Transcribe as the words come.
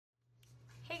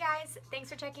guys, thanks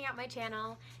for checking out my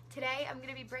channel. Today I'm going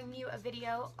to be bringing you a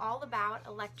video all about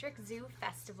Electric Zoo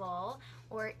Festival,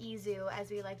 or Ezoo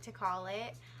as we like to call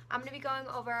it. I'm going to be going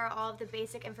over all of the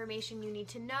basic information you need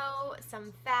to know,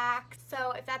 some facts,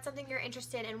 so if that's something you're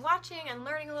interested in watching and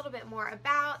learning a little bit more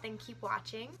about, then keep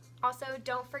watching. Also,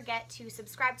 don't forget to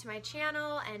subscribe to my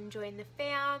channel and join the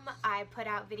fam. I put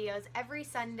out videos every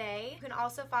Sunday. You can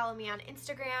also follow me on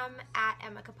Instagram at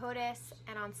Emma Capotis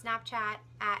and on Snapchat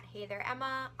at Hey There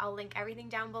Emma. I'll link everything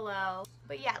down below.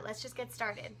 But yeah, let's just get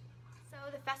started. So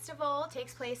the festival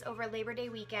takes place over Labor Day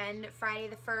weekend, Friday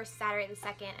the 1st, Saturday the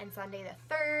 2nd, and Sunday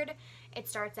the 3rd. It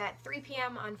starts at 3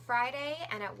 p.m. on Friday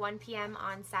and at 1 p.m.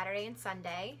 on Saturday and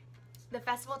Sunday. The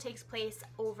festival takes place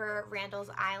over Randall's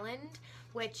Island,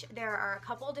 which there are a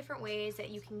couple different ways that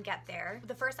you can get there.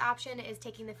 The first option is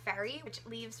taking the ferry, which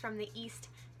leaves from the East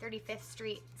 35th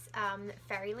Street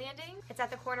ferry landing. It's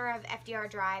at the corner of FDR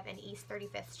Drive and East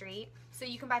 35th Street. So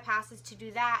you can buy passes to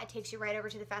do that. It takes you right over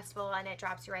to the festival and it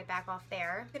drops you right back off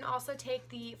there. You can also take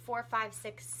the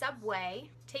 456 subway,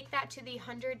 take that to the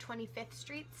 125th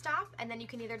Street stop, and then you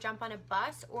can either jump on a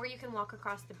bus or you can walk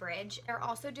across the bridge. They're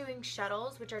also doing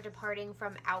shuttles, which are departing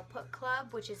from Output Club,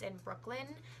 which is in Brooklyn.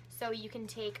 So you can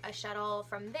take a shuttle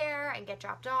from there and get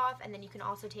dropped off, and then you can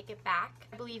also take it back.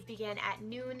 I believe begin at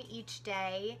noon each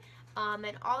day.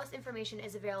 And all this information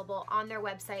is available on their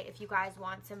website. If you guys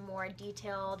want some more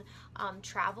detailed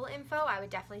travel info, I would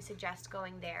definitely suggest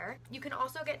going there. You can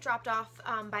also get dropped off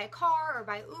by car or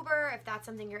by Uber if that's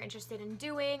something you're interested in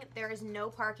doing. There is no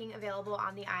parking available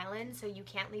on the island, so you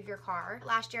can't leave your car.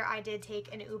 Last year I did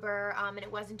take an Uber and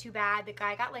it wasn't too bad. The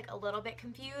guy got like a little bit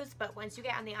confused, but once you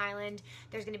get on the island,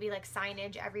 there's going to be like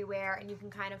signage everywhere and you can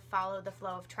kind of follow the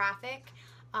flow of traffic.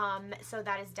 So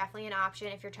that is definitely an option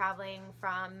if you're traveling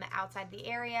from outside the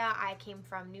area. I came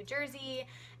from New Jersey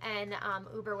and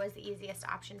Uber was the easiest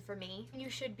option for me. You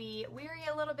should be weary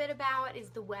a little bit about is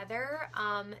the weather.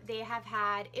 They have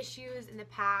had issues in the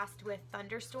past with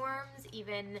thunderstorms,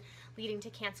 even leading to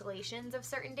cancellations of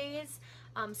certain days.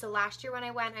 So last year when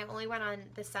I went, I only went on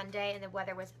the Sunday and the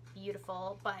weather was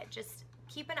beautiful, but just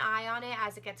keep an eye on it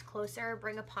as it gets closer.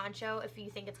 Bring a poncho if you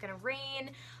think it's gonna rain.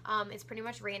 It's pretty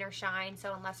much rain or shine,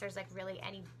 so unless there's like really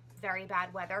any very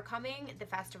bad weather coming, the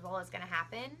festival is gonna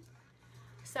happen.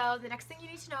 So the next thing you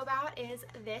need to know about is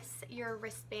this, your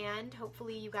wristband.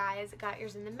 Hopefully you guys got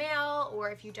yours in the mail, or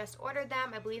if you just ordered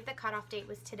them, I believe the cutoff date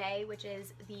was today, which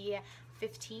is the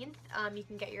 15th. You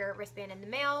can get your wristband in the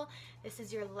mail. This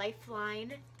is your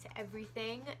lifeline to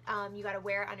everything. You gotta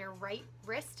wear it on your right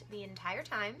wrist the entire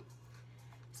time.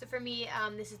 So for me,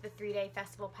 this is the 3-day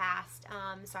festival pass,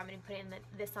 so I'm going to be putting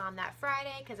this on that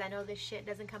Friday because I know this shit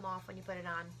doesn't come off when you put it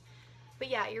on. But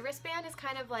yeah, your wristband is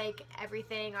kind of like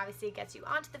everything. Obviously it gets you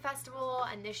onto the festival,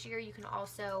 and this year you can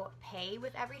also pay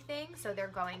with everything, so they're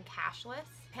going cashless.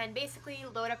 You can basically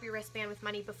load up your wristband with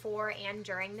money before and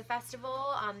during the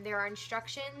festival. There are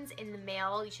instructions in the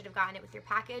mail. You should have gotten it with your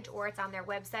package, or it's on their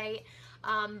website.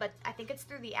 But I think it's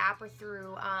through the app or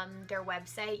through their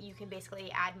website. You can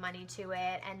basically add money to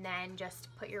it and then just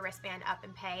put your wristband up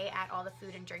and pay at all the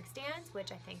food and drink stands,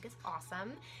 which I think is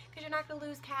awesome because you're not going to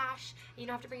lose cash. You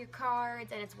don't have to bring your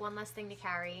cards, and it's one less thing to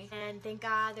carry. And thank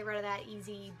God they rid of that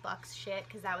easy bucks shit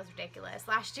because that was ridiculous.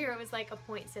 Last year it was like a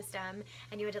point system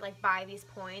and you had to like buy these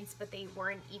points, but they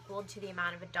weren't equal to the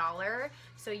amount of $1.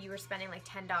 So you were spending like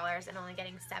 $10 and only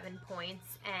getting 7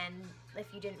 points, and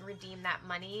if you didn't redeem that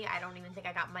money, I don't even think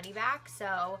I got money back.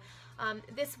 So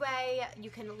this way you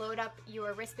can load up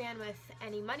your wristband with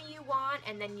any money you want,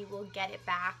 and then you will get it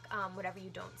back whatever you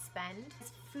don't spend.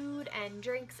 As food and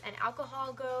drinks and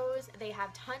alcohol goes, they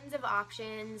have tons of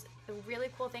options. The really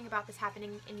cool thing about this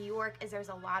happening in New York is there's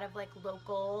a lot of like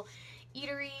local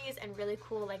eateries and really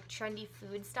cool like trendy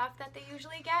food stuff that they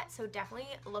usually get, so definitely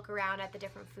look around at the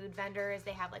different food vendors.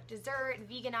 They have like dessert,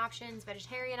 vegan options,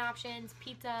 vegetarian options,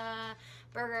 pizza,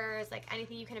 burgers, like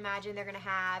anything you can imagine they're gonna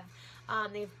have.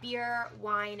 They have beer,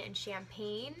 wine, and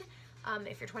champagne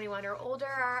if you're 21 or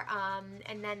older,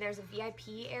 and then there's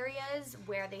VIP areas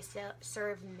where they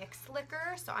serve mixed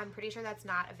liquor, so I'm pretty sure that's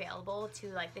not available to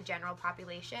like the general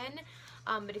population.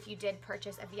 But if you did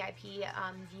purchase a VIP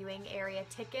viewing area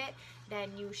ticket, then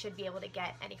you should be able to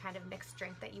get any kind of mixed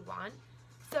drink that you want.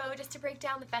 So just to break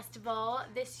down the festival,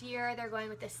 this year they're going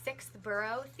with the 6th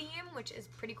borough theme, which is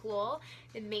pretty cool.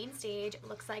 The main stage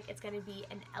looks like it's going to be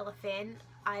an elephant.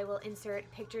 I will insert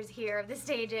pictures here of the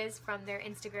stages from their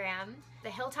Instagram. The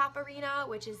Hilltop Arena,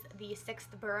 which is the 6th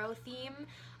borough theme.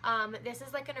 This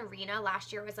is like an arena.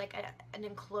 Last year it was like an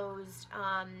enclosed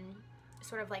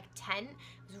sort of like tent.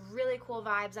 It was really cool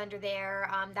vibes under there.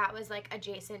 That was like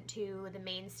adjacent to the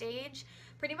main stage.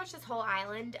 pretty much this whole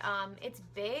island. It's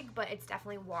big, but it's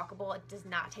definitely walkable. It does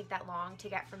not take that long to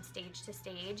get from stage to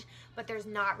stage, but there's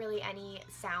not really any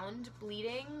sound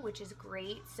bleeding, which is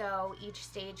great. So each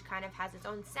stage kind of has its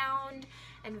own sound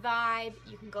and vibe.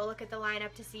 You can go look at the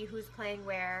lineup to see who's playing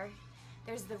where.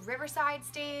 There's the Riverside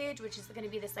stage, which is going to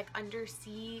be this like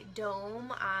undersea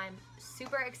dome. I'm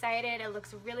super excited. It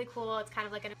looks really cool. It's kind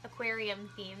of like an aquarium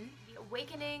theme. The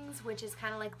Awakenings, which is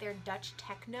kind of like their Dutch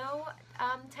techno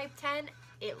type tent.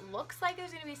 It looks like there's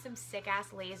going to be some sick-ass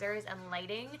lasers and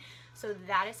lighting, so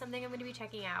that is something I'm going to be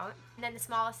checking out. And then the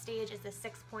smallest stage is the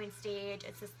 6-point stage.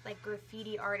 It's this like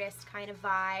graffiti artist kind of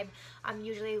vibe.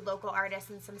 Usually local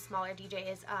artists and some smaller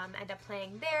DJs end up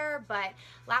playing there, but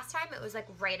last time it was like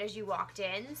right as you walked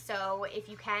in, so if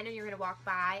you can and you're going to walk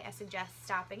by, I suggest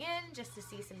stopping in just to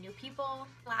see some new people.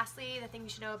 Lastly, the thing you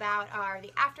should know about are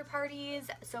the after parties.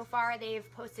 So far they've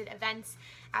posted events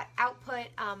at Output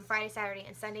Friday, Saturday,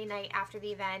 and Sunday night after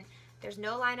the event. There's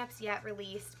no lineups yet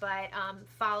released, but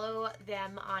follow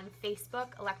them on Facebook.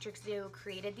 Electric Zoo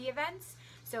created the events,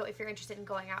 so if you're interested in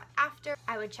going out after,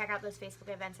 I would check out those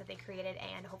Facebook events that they created,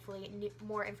 and hopefully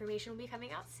more information will be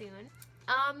coming out soon.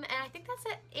 And I think that's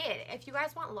it. If you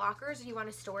guys want lockers or you want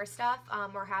to store stuff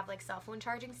or have like cell phone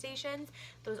charging stations,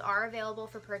 those are available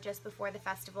for purchase before the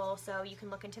festival, so you can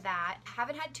look into that. I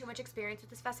haven't had too much experience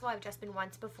with this festival. I've just been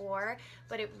once before,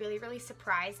 but it really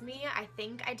surprised me. I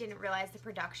think I didn't realize the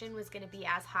production was going to be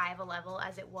as high of a level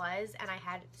as it was, and I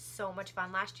had so much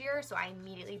fun last year, so I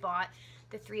immediately bought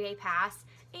the 3-day pass,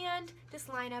 and this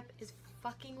lineup is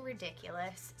fucking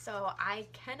ridiculous. So I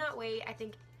cannot wait. I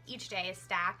think each day is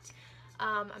stacked.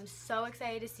 I'm so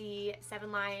excited to see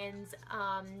Seven Lions,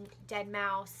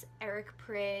 Deadmau5, Eric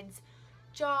Prydz,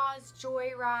 Jaws,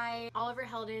 Joyride, Oliver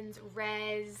Heldens,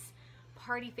 Rez,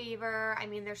 Party Favor. I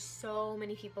mean, there's so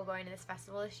many people going to this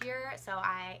festival this year, so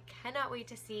I cannot wait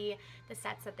to see the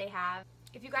sets that they have.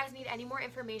 If you guys need any more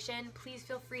information, please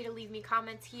feel free to leave me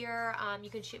comments here. You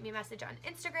can shoot me a message on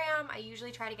Instagram. I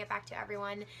usually try to get back to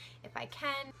everyone if I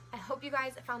can. I hope you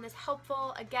guys found this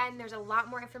helpful. Again, there's a lot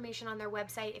more information on their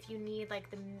website if you need like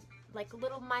the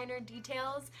little minor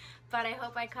details, but I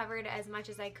hope I covered as much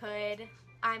as I could.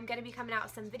 I'm going to be coming out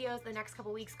with some videos the next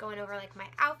couple weeks going over like my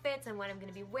outfits and what I'm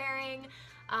going to be wearing.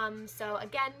 So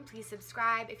again, please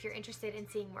subscribe if you're interested in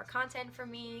seeing more content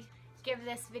from me. Give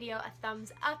this video a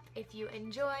thumbs up if you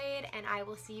enjoyed, and I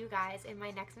will see you guys in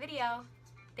my next video.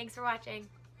 Thanks for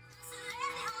watching.